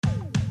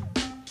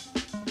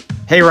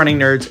Hey running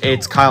nerds,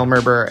 it's Kyle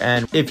Merber,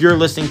 and if you're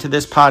listening to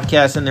this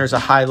podcast, then there's a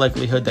high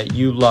likelihood that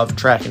you love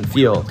track and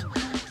field.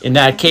 In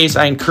that case,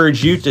 I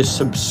encourage you to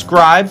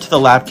subscribe to the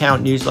Lap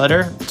Count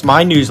newsletter. It's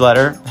my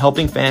newsletter,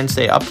 helping fans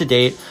stay up to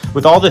date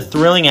with all the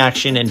thrilling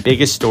action and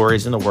biggest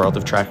stories in the world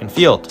of track and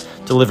field,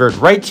 delivered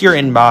right to your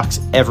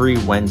inbox every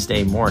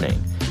Wednesday morning.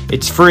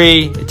 It's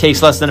free, it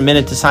takes less than a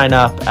minute to sign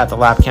up at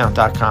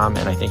thelapcount.com,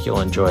 and I think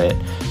you'll enjoy it.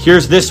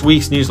 Here's this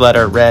week's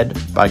newsletter read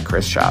by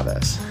Chris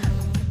Chavez.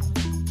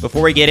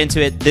 Before we get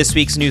into it, this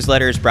week's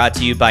newsletter is brought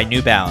to you by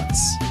New Balance.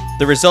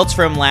 The results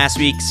from last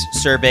week's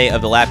survey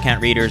of the Lap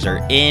Count readers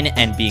are in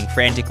and being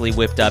frantically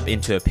whipped up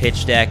into a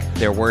pitch deck.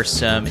 There were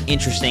some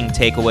interesting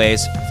takeaways.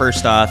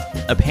 First off,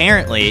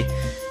 apparently,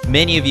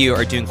 many of you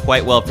are doing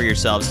quite well for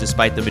yourselves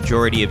despite the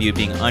majority of you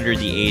being under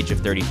the age of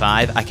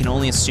 35. I can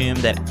only assume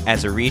that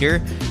as a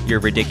reader, you're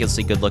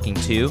ridiculously good looking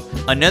too.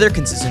 Another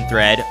consistent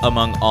thread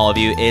among all of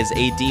you is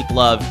a deep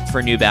love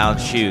for New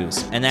Balance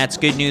shoes. And that's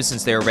good news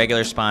since they're a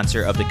regular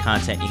sponsor of the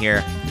content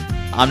here.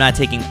 I'm not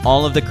taking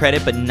all of the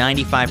credit, but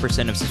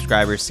 95% of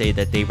subscribers say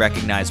that they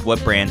recognize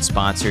what brand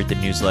sponsored the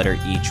newsletter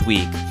each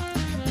week.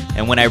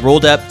 And when I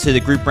rolled up to the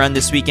group run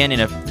this weekend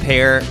in a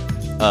pair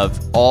of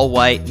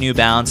all-white New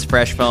Balance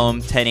Fresh Foam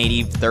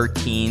 1080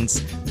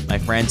 13s, my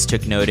friends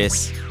took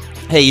notice.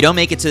 Hey, you don't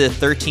make it to the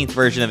 13th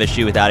version of a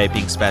shoe without it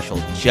being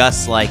special,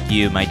 just like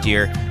you, my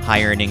dear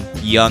high-earning,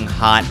 young,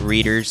 hot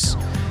readers.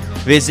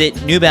 Visit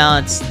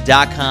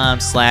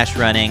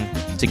newbalance.com/running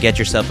to get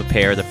yourself a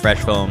pair of the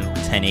Fresh Foam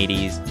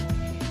 1080s.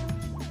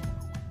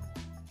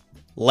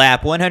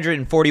 Lap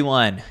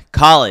 141,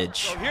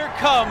 college. So here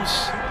comes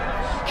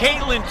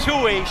Katelyn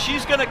Tuohy.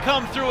 She's going to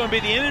come through and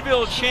be the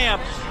individual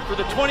champ for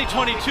the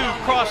 2022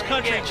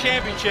 cross-country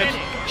championships.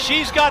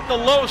 She's got the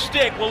low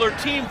stick. Will her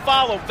team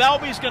follow?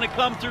 Valby's going to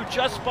come through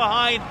just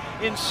behind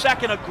in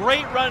second. A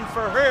great run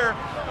for her.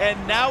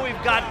 And now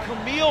we've got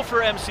Camille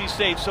for MC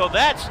State. So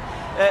that's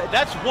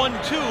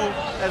 1-2,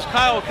 as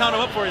Kyle will count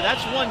them up for you.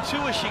 That's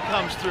 1-2 as she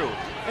comes through.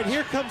 And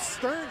here comes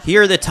Stern.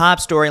 Here are the top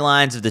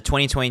storylines of the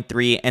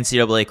 2023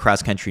 NCAA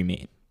cross-country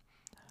meet.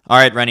 All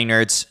right, running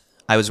nerds.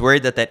 I was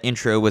worried that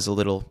intro was a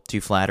little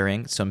too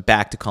flattering, so I'm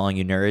back to calling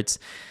you nerds.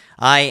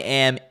 I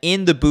am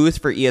in the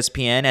booth for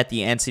ESPN at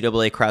the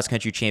NCAA Cross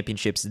Country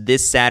Championships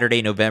this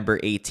Saturday, November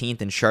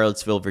 18th in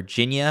Charlottesville,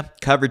 Virginia.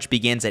 Coverage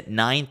begins at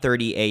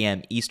 9:30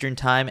 a.m. Eastern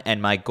Time,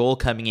 and my goal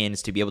coming in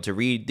is to be able to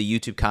read the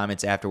YouTube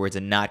comments afterwards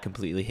and not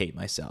completely hate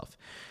myself.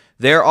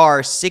 There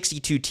are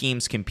 62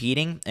 teams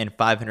competing and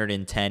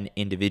 510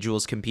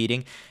 individuals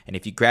competing. And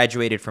if you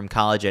graduated from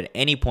college at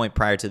any point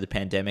prior to the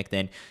pandemic,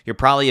 then you're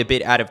probably a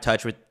bit out of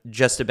touch with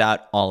just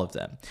about all of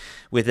them.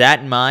 With that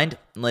in mind,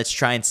 let's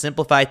try and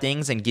simplify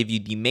things and give you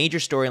the major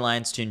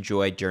storylines to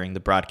enjoy during the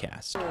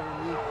broadcast.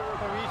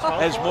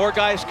 As more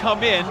guys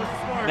come in,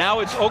 now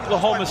it's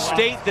Oklahoma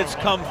State that's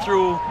come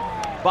through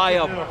by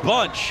a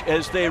bunch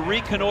as they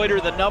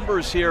reconnoiter the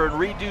numbers here and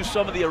redo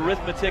some of the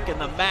arithmetic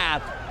and the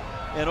math.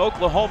 And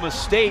Oklahoma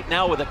State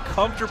now with a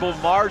comfortable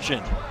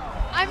margin.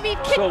 I mean,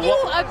 can you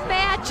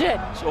imagine?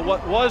 So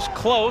what was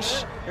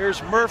close,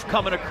 here's Murph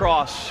coming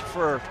across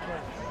for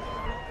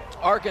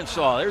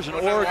Arkansas. There's an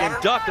Oregon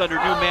Duck under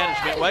new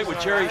management, right, with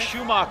Jerry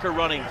Schumacher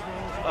running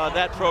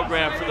that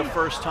program for the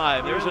first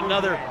time. There's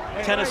another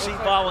Tennessee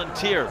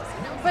Volunteer.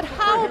 But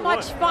how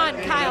much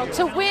fun, Kyle,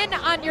 to win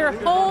on your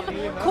home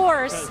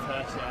course,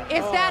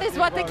 if that is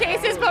what the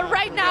case is. But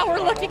right now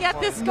we're looking at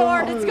this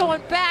score, and it's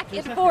going back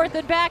and forth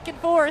and back and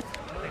forth.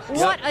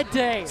 What a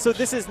day. So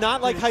this is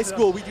not like high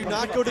school. We do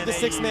not go to the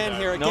sixth man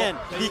here. Again,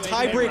 the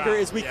tiebreaker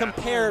is we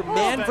compare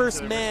man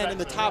versus man in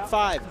the top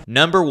 5.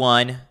 Number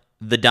 1,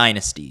 the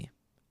Dynasty.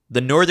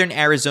 The Northern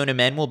Arizona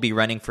men will be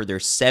running for their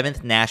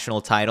 7th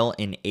national title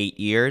in 8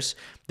 years.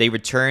 They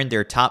returned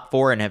their top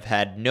 4 and have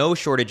had no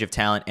shortage of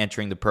talent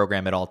entering the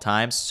program at all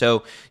times,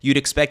 so you'd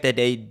expect that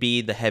they'd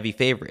be the heavy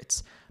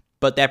favorites.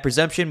 But that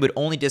presumption would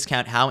only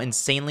discount how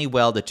insanely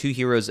well the 2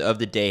 heroes of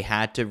the day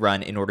had to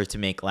run in order to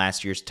make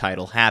last year's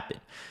title happen.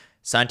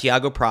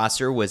 Santiago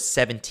Prosser was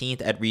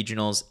 17th at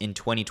regionals in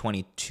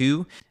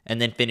 2022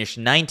 and then finished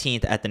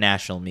 19th at the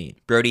national meet.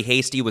 Brody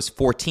Hasty was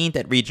 14th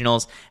at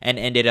regionals and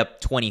ended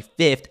up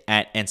 25th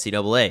at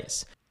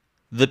NCAAs.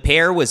 The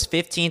pair was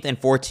 15th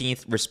and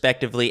 14th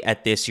respectively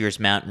at this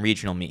year's mountain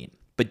regional meet.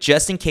 But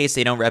just in case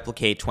they don't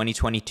replicate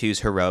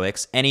 2022's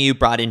heroics, NAU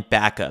brought in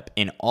backup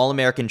in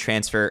All-American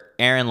transfer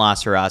Aaron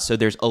Laceras, so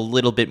there's a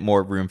little bit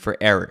more room for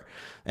error.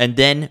 And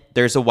then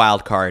there's a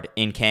wild card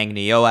in Kang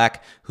Nyoak,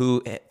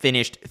 who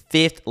finished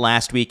 5th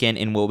last weekend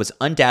in what was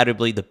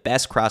undoubtedly the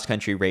best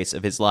cross-country race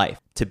of his life.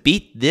 To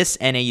beat this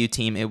NAU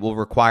team, it will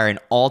require an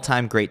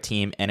all-time great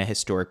team and a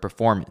historic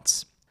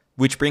performance.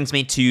 Which brings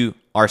me to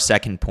our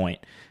second point,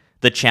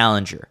 the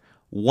challenger.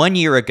 1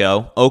 year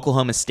ago,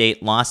 Oklahoma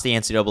State lost the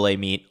NCAA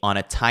meet on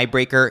a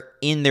tiebreaker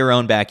in their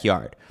own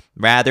backyard.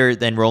 Rather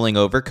than rolling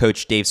over,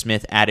 Coach Dave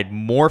Smith added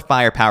more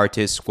firepower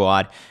to his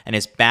squad and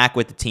is back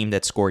with the team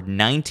that scored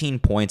 19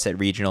 points at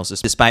regionals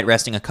despite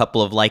resting a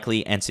couple of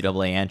likely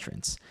NCAA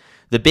entrants.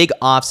 The big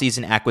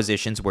offseason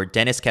acquisitions were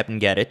Dennis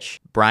Kepengedich,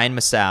 Brian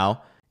Masau,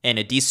 and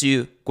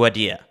Adisu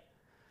Gwadia.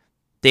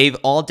 They've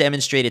all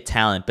demonstrated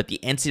talent, but the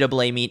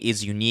NCAA meet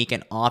is unique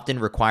and often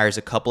requires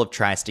a couple of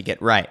tries to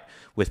get right.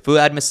 With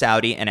Fuad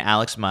Masaudi and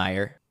Alex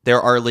Meyer,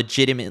 there are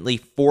legitimately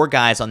 4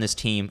 guys on this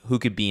team who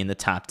could be in the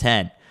top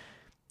 10.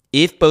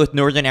 If both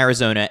Northern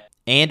Arizona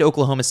and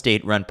Oklahoma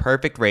State run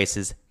perfect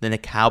races, then the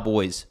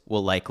Cowboys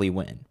will likely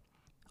win.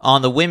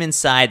 On the women's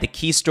side, the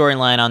key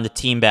storyline on the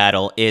team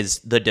battle is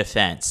the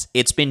defense.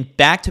 It's been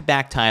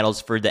back-to-back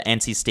titles for the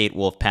NC State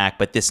Wolfpack,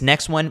 but this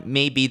next one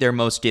may be their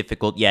most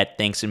difficult yet,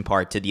 thanks in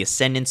part to the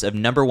ascendance of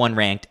number 1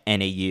 ranked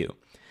NAU.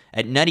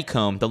 At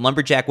Nuttycombe, the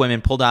Lumberjack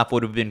women pulled off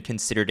what would have been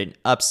considered an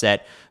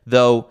upset,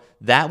 though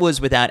that was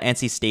without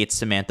NC State's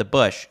Samantha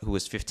Bush, who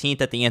was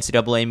 15th at the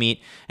NCAA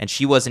meet, and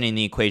she wasn't in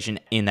the equation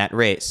in that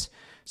race.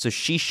 So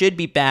she should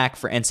be back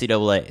for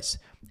NCAAs.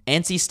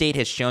 NC State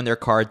has shown their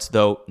cards,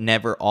 though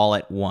never all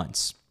at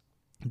once.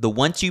 The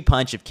 1-2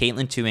 punch of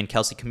Katelyn Tuohy and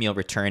Kelsey Camille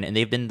return, and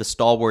they've been the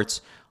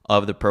stalwarts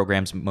of the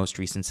program's most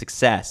recent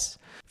success.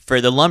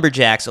 For the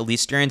Lumberjacks,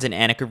 Elise Stearns and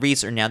Annika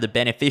Reese are now the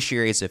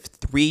beneficiaries of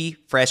 3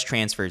 fresh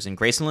transfers in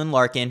Gracelyn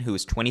Larkin, who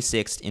was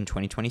 26th in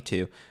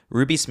 2022,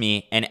 Ruby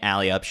Smee, and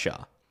Allie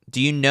Upshaw.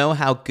 Do you know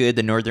how good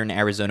the Northern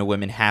Arizona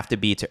women have to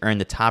be to earn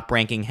the top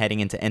ranking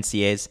heading into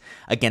NCAAs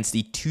against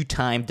the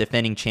 2-time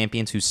defending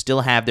champions who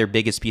still have their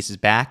biggest pieces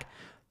back?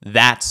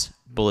 That's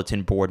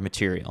bulletin board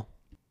material.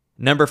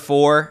 Number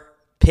 4,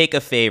 pick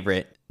a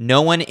favorite.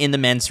 No one in the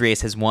men's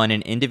race has won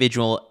an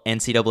individual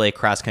NCAA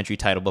cross-country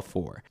title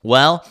before.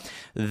 Well,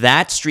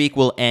 that streak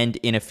will end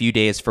in a few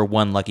days for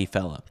one lucky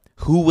fella.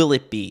 Who will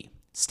it be?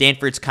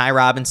 Stanford's Kai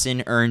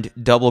Robinson earned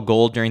double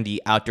gold during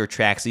the outdoor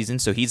track season,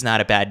 so he's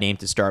not a bad name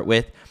to start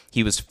with.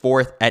 He was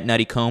 4th at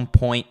Nuttycombe,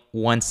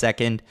 0.1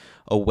 second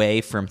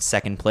away from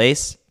second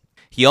place.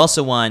 He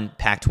also won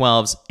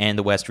Pac-12s and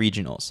the West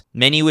Regionals.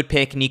 Many would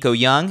pick Nico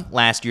Young,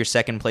 last year's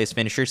second-place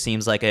finisher,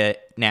 seems like a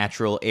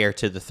natural heir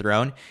to the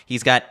throne.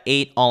 He's got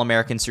 8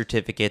 All-American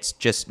certificates,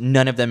 just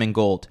none of them in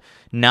gold.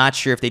 Not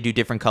sure if they do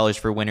different colors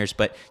for winners,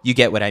 but you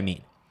get what I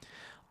mean.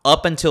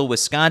 Up until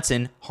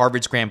Wisconsin,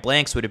 Harvard's Grant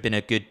Blanks would have been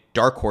a good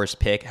dark horse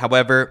pick.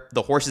 However,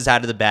 the horse is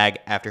out of the bag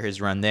after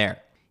his run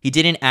there. He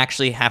didn't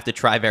actually have to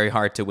try very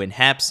hard to win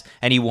Heps,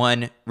 and he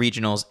won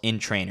regionals in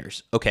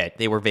trainers. Okay,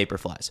 they were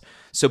Vaporflies.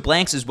 So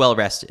Blanks is well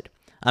rested.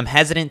 I'm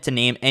hesitant to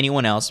name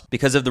anyone else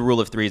because of the rule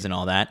of 3s and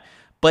all that,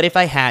 but if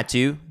I had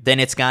to,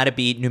 then it's got to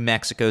be New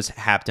Mexico's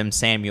Haptem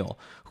Samuel,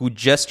 who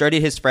just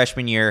started his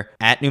freshman year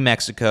at New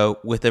Mexico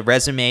with a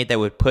resume that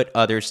would put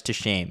others to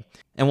shame.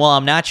 And while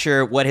I'm not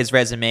sure what his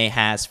resume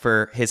has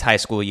for his high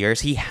school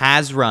years, he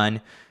has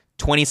run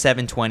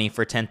 27:20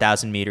 for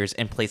 10,000 meters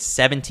and placed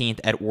 17th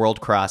at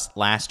World Cross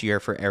last year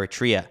for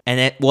Eritrea. And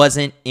it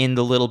wasn't in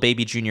the little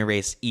baby junior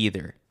race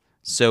either.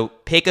 So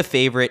pick a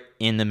favorite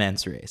in the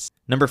men's race.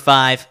 Number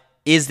 5,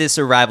 is this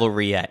a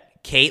rivalry yet?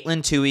 Katelyn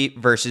Tuohy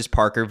versus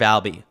Parker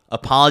Valby.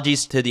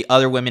 Apologies to the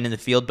other women in the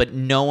field, but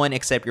no one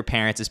except your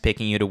parents is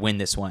picking you to win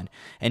this one.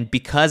 And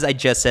because I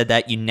just said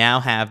that, you now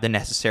have the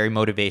necessary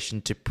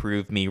motivation to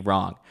prove me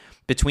wrong.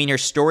 Between her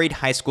storied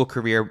high school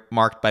career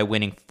marked by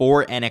winning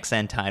 4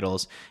 NXN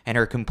titles and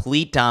her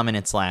complete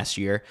dominance last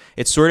year,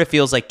 it sort of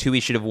feels like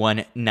Tuohy should have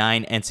won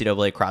 9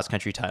 NCAA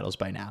cross-country titles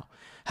by now.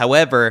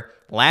 However,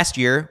 last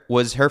year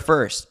was her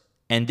first,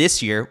 and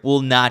this year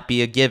will not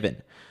be a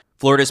given.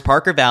 Florida's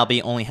Parker Valby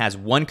only has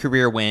 1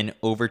 career win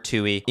over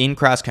Tuohy in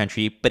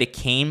cross-country, but it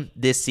came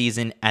this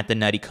season at the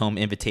Nuttycombe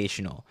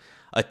Invitational.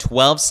 A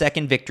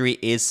 12-second victory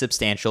is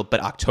substantial,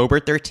 but October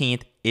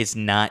 13th is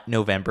not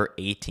November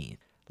 18th.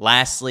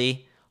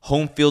 Lastly,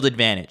 home field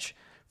advantage.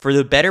 For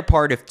the better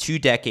part of 2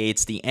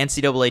 decades, the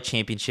NCAA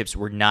championships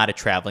were not a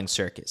traveling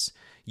circus.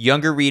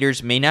 Younger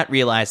readers may not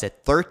realize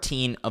that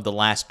 13 of the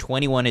last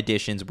 21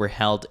 editions were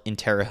held in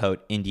Terre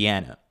Haute,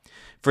 Indiana.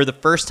 For the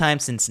first time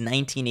since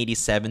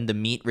 1987, the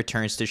meet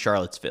returns to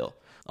Charlottesville,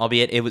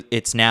 albeit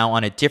it's now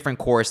on a different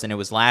course than it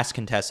was last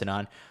contested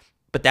on,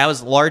 but that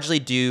was largely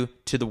due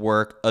to the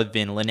work of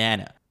Vin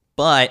Lanana.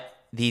 But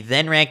the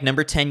then-ranked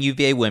number 10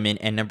 UVA women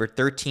and number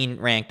 13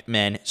 ranked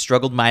men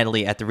struggled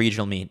mightily at the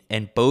regional meet,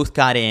 and both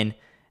got in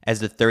as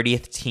the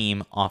 30th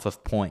team off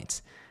of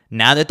points.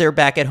 Now that they're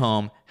back at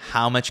home,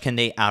 how much can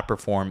they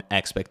outperform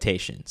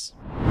expectations?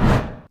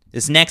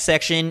 This next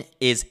section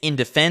is in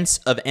defense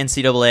of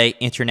NCAA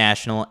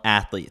international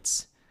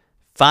athletes.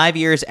 5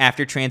 years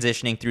after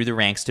transitioning through the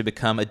ranks to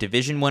become a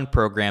Division I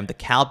program, the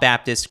Cal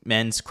Baptist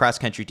men's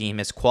cross-country team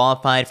has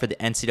qualified for the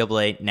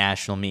NCAA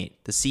national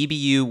meet. The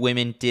CBU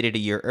women did it a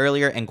year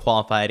earlier and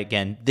qualified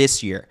again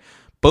this year.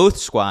 Both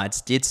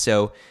squads did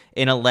so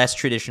in a less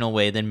traditional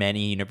way than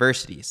many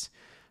universities,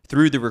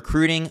 through the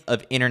recruiting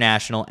of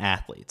international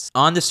athletes.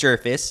 On the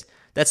surface,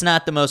 that's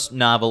not the most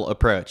novel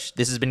approach.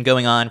 This has been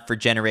going on for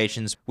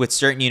generations, with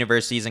certain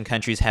universities and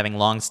countries having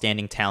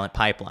long-standing talent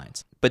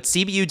pipelines. But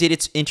CBU did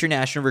its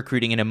international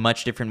recruiting in a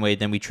much different way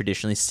than we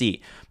traditionally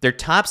see. Their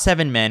top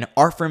 7 men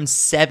are from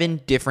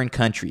 7 different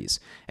countries,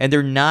 and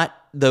they're not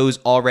those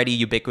already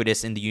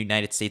ubiquitous in the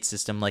United States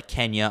system like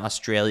Kenya,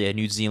 Australia,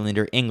 New Zealand,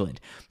 or England.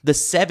 The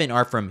 7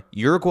 are from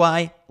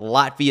Uruguay,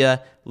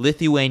 Latvia,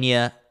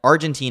 Lithuania,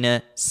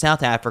 Argentina,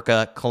 South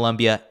Africa,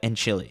 Colombia, and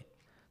Chile.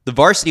 The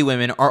varsity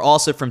women are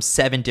also from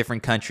 7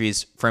 different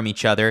countries from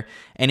each other,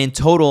 and in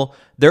total,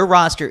 their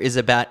roster is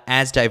about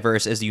as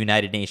diverse as the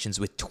United Nations,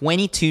 with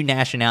 22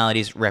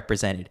 nationalities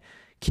represented.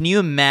 Can you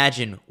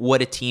imagine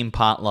what a team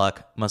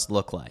potluck must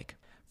look like?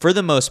 For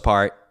the most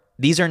part,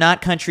 these are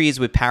not countries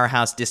with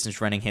powerhouse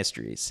distance running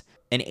histories.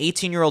 An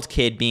 18-year-old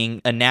kid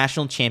being a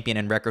national champion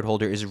and record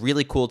holder is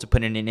really cool to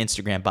put in an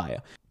Instagram bio,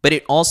 but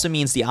it also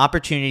means the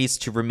opportunities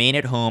to remain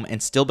at home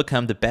and still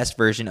become the best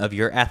version of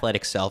your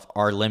athletic self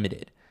are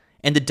limited.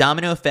 And the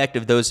domino effect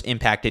of those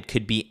impacted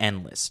could be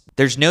endless.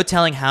 There's no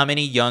telling how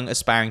many young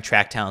aspiring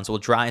track talents will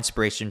draw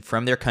inspiration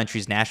from their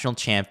country's national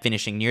champ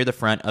finishing near the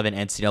front of an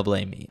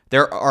NCAA meet.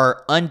 There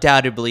are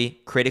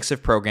undoubtedly critics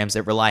of programs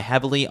that rely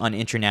heavily on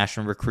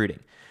international recruiting.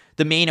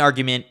 The main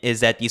argument is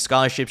that these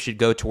scholarships should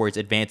go towards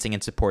advancing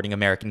and supporting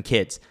American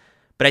kids,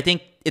 but I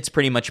think it's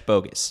pretty much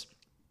bogus.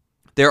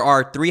 There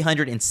are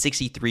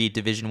 363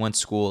 Division I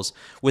schools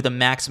with a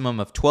maximum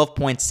of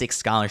 12.6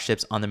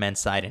 scholarships on the men's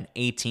side and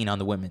 18 on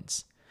the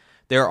women's.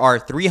 There are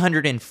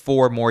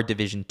 304 more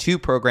Division II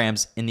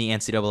programs in the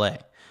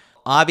NCAA.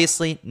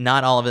 Obviously,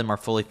 not all of them are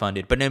fully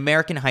funded, but an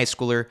American high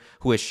schooler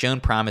who has shown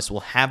promise will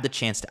have the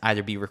chance to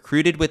either be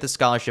recruited with a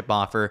scholarship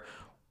offer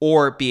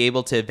or be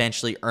able to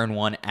eventually earn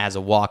one as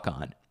a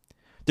walk-on.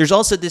 There's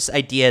also this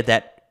idea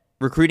that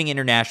recruiting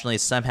internationally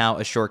is somehow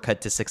a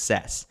shortcut to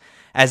success,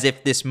 as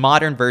if this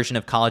modern version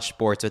of college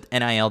sports with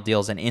NIL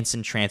deals and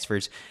instant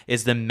transfers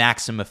is the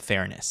maximum of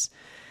fairness.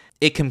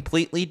 It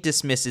completely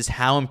dismisses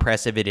how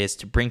impressive it is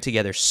to bring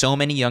together so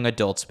many young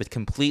adults with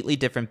completely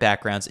different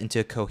backgrounds into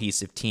a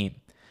cohesive team.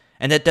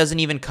 And that doesn't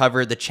even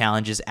cover the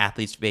challenges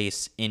athletes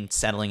face in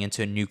settling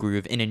into a new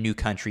groove in a new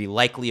country,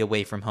 likely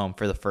away from home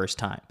for the first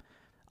time.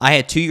 I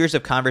had 2 years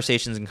of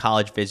conversations and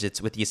college visits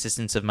with the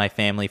assistance of my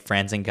family,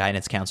 friends, and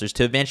guidance counselors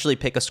to eventually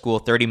pick a school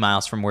 30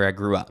 miles from where I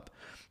grew up.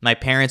 My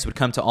parents would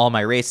come to all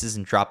my races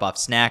and drop off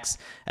snacks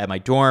at my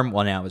dorm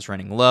while I was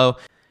running low.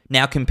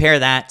 Now compare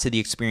that to the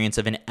experience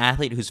of an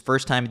athlete whose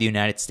first time in the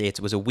United States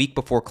was a week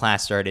before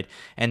class started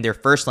and their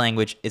first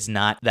language is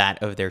not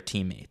that of their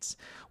teammates.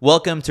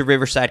 Welcome to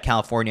Riverside,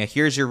 California.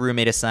 Here's your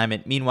roommate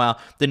assignment. Meanwhile,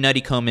 the Nutty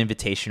Comb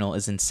Invitational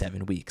is in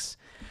 7 weeks.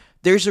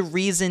 There's a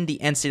reason the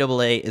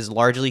NCAA is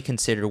largely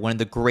considered one of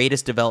the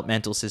greatest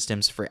developmental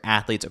systems for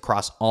athletes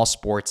across all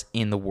sports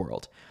in the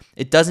world.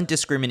 It doesn't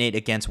discriminate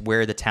against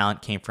where the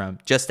talent came from,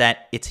 just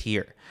that it's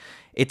here.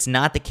 It's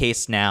not the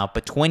case now,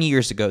 but 20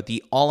 years ago,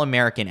 the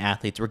All-American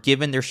athletes were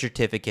given their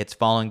certificates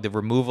following the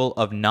removal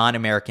of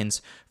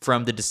non-Americans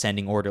from the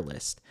descending order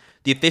list.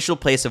 The official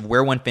place of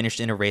where one finished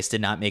in a race did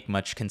not make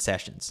much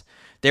concessions.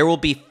 There will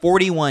be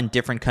 41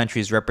 different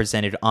countries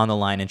represented on the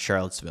line in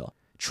Charlottesville.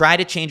 Try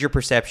to change your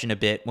perception a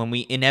bit when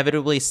we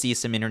inevitably see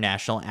some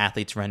international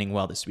athletes running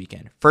well this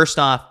weekend. First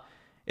off,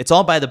 it's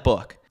all by the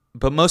book.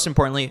 But most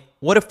importantly,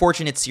 what a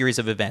fortunate series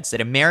of events that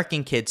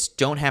American kids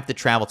don't have to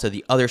travel to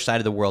the other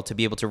side of the world to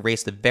be able to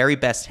race the very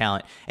best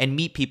talent and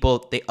meet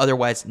people they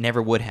otherwise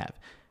never would have.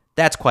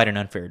 That's quite an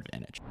unfair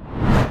advantage.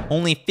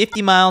 Only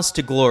 50 miles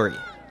to glory.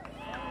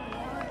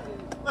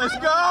 Let's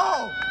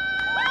go!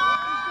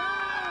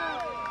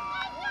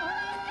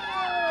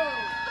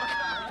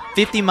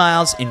 50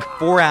 miles in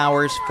 4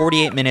 hours,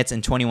 48 minutes,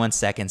 and 21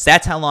 seconds.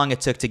 That's how long it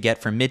took to get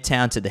from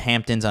Midtown to the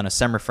Hamptons on a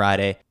summer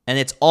Friday. And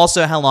it's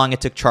also how long it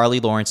took Charlie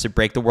Lawrence to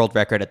break the world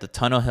record at the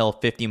Tunnel Hill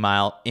 50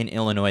 mile in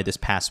Illinois this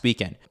past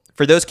weekend.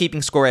 For those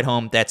keeping score at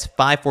home, that's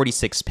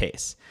 5:46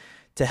 pace.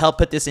 To help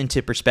put this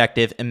into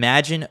perspective,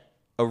 imagine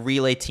a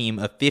relay team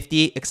of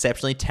 50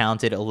 exceptionally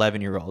talented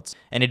 11-year-olds,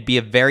 and it'd be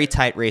a very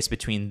tight race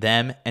between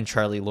them and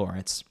Charlie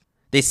Lawrence.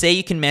 They say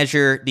you can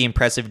measure the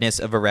impressiveness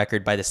of a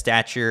record by the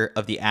stature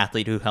of the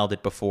athlete who held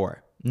it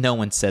before. No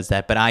one says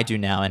that, but I do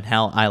now, and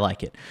hell, I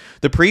like it.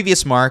 The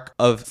previous mark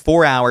of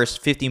 4 hours,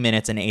 50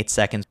 minutes, and 8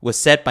 seconds was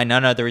set by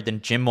none other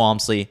than Jim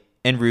Walmsley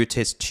en route to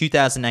his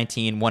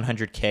 2019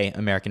 100K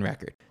American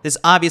record. This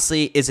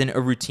obviously isn't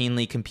a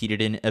routinely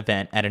competed in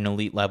event at an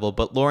elite level,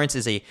 but Lawrence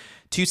is a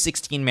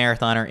 2:16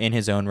 marathoner in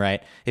his own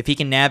right. If he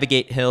can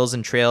navigate hills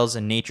and trails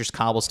and nature's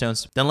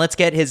cobblestones, then let's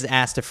get his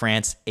ass to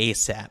France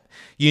ASAP.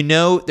 You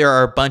know there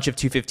are a bunch of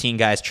 2:15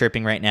 guys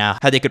chirping right now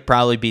how they could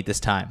probably beat this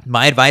time.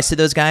 My advice to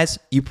those guys,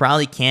 you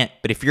probably can't,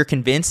 but if you're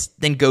convinced,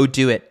 then go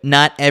do it.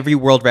 Not every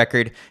world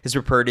record is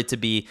reported to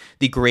be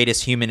the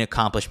greatest human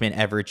accomplishment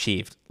ever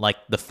achieved, like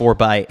the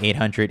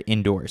 4x800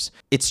 indoors.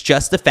 It's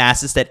just the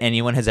fastest that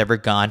anyone has ever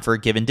gone for a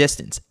given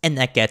distance, and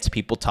that gets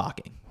people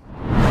talking.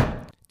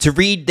 To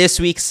read this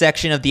week's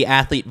section of the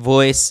Athlete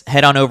Voice,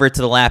 head on over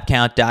to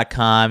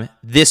thelapcount.com.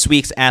 This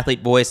week's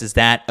Athlete Voice is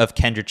that of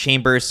Kendra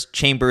Chambers.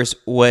 Chambers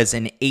was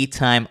an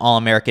 8-time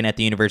All-American at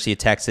the University of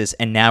Texas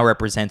and now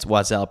represents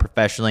Wazell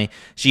professionally.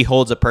 She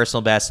holds a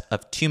personal best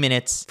of 2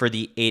 minutes for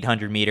the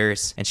 800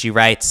 meters, and she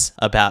writes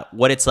about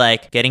what it's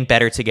like getting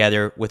better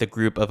together with a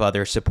group of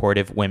other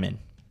supportive women.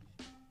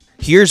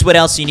 Here's what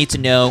else you need to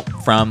know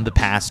from the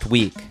past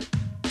week.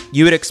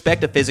 You would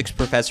expect a physics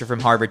professor from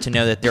Harvard to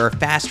know that there are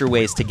faster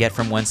ways to get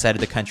from one side of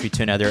the country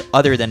to another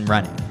other than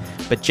running.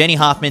 But Jenny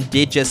Hoffman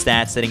did just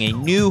that, setting a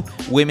new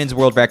women's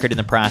world record in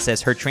the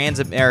process. Her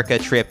Trans-America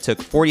trip took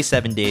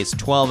 47 days,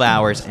 12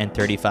 hours, and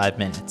 35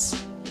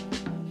 minutes.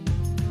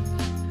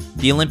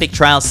 The Olympic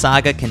trials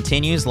saga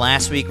continues.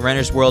 Last week,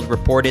 Runner's World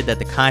reported that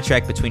the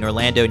contract between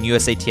Orlando and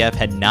USATF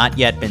had not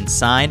yet been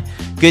signed.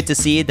 Good to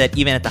see that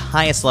even at the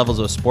highest levels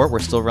of sport, we're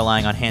still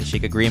relying on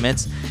handshake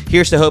agreements.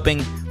 Here's to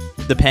hoping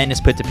the pen is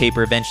put to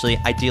paper eventually,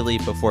 ideally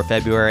before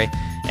February.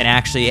 And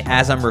actually,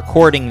 as I'm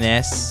recording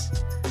this,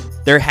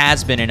 there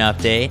has been an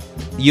update.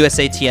 The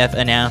USATF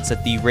announced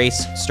that the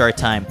race start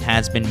time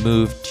has been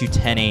moved to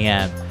 10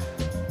 a.m.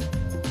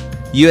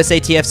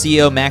 USATF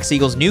CEO Max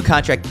Siegel's new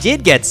contract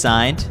did get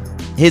signed.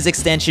 His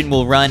extension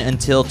will run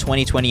until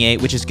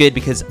 2028, which is good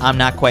because I'm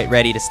not quite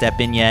ready to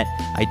step in yet.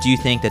 I do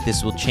think that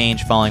this will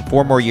change following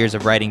 4 more years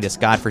of writing this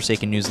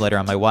godforsaken newsletter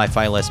on my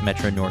Wi-Fi-less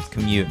Metro North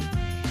commute.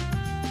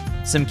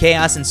 Some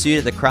chaos ensued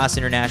at the Cross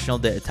International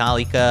de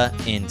Italica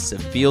in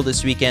Seville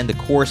this weekend. The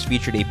course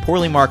featured a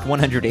poorly marked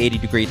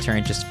 180-degree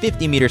turn just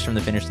 50 meters from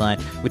the finish line,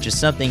 which is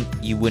something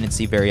you wouldn't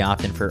see very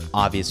often for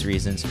obvious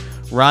reasons.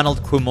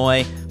 Ronald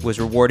Kumoy was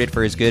rewarded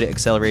for his good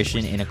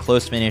acceleration in a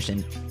close finish,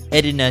 and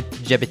Edina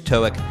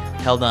Jebitovic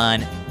held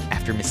on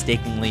after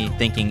mistakenly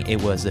thinking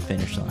it was the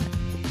finish line.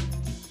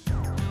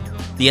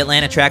 The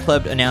Atlanta Track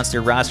Club announced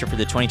their roster for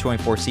the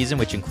 2024 season,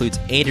 which includes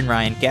Aiden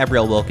Ryan,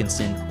 Gabrielle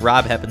Wilkinson,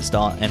 Rob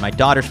Heppenstall, and my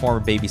daughter's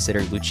former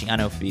babysitter,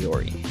 Luciano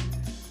Fiore.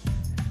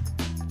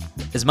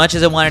 As much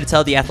as I wanted to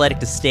tell The Athletic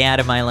to stay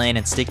out of my lane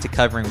and stick to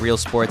covering real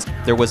sports,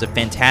 there was a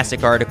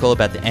fantastic article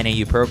about the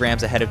NAU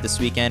programs ahead of this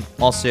weekend.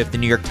 Also, if the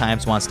New York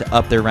Times wants to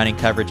up their running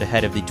coverage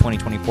ahead of the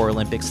 2024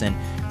 Olympics, then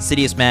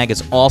Sidious Mag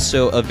is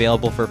also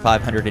available for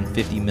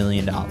 $550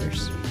 million.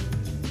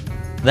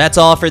 That's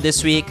all for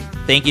this week.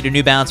 Thank you to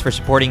New Balance for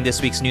supporting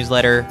this week's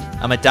newsletter.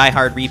 I'm a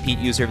diehard repeat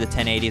user of the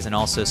 1080s and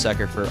also a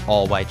sucker for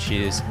all white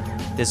shoes.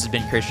 This has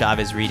been Chris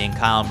Chavez reading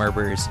Kyle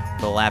Merber's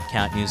The Lap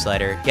Count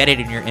newsletter. Get it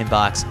in your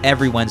inbox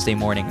every Wednesday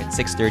morning at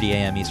 6:30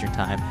 a.m. Eastern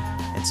Time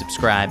and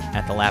subscribe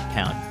at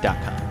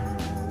thelapcount.com.